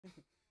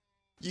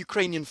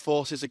Ukrainian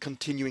forces are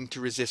continuing to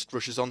resist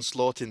Russia's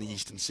onslaught in the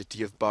eastern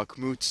city of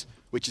Bakhmut,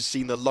 which has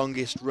seen the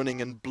longest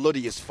running and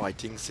bloodiest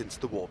fighting since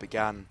the war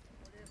began.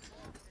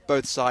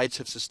 Both sides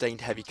have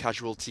sustained heavy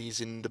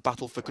casualties in the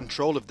battle for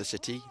control of the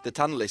city that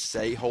analysts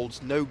say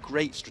holds no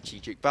great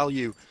strategic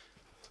value.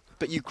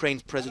 But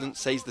Ukraine's president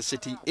says the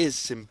city is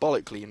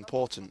symbolically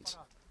important.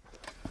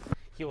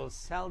 He will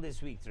sell this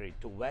victory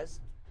to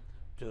West,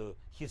 to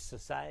his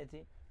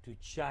society, to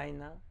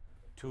China,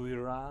 to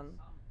Iran,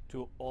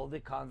 to all the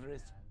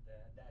countries.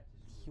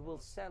 He will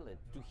sell it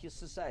to his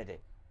society.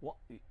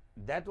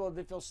 That was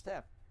the first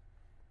step.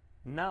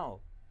 Now,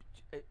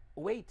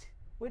 wait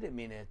a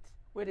minute.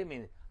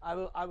 I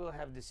will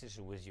have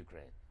decision with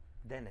Ukraine.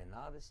 Then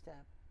another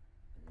step,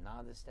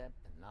 another step,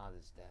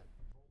 another step.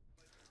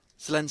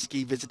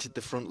 Zelenskyy visited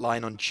the front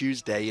line on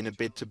Tuesday in a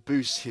bid to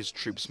boost his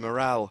troops'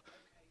 morale.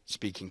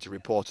 Speaking to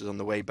reporters on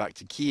the way back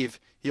to Kyiv,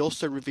 he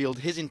also revealed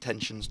his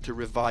intentions to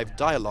revive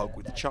dialogue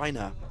with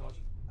China.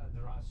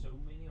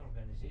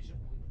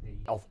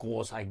 Of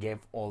course, I gave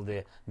all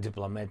the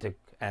diplomatic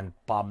and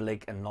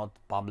public and not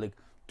public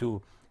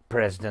to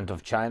President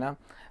of China,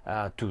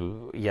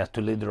 to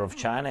leader of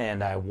China,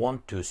 and I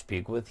want to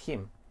speak with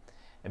him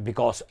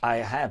because I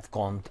had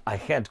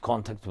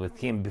contact with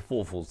him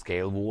before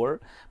full-scale war,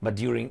 but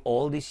during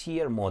all this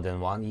year, more than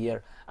 1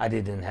 year, I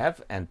didn't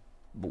have, and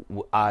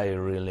I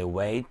really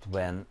wait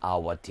when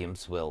our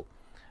teams will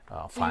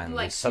find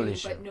the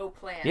solution. But no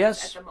plans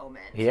yes. at the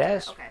moment.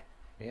 Yes. Okay.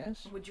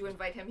 Yes. Would you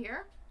invite him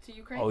here to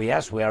Ukraine? Oh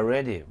yes, we are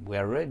ready. We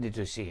are ready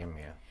to see him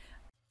here.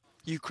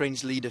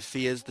 Ukraine's leader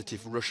fears that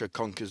if Russia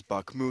conquers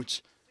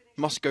Bakhmut,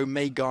 Moscow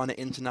may garner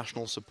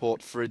international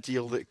support for a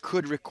deal that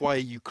could require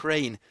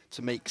Ukraine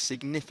to make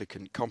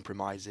significant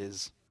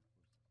compromises.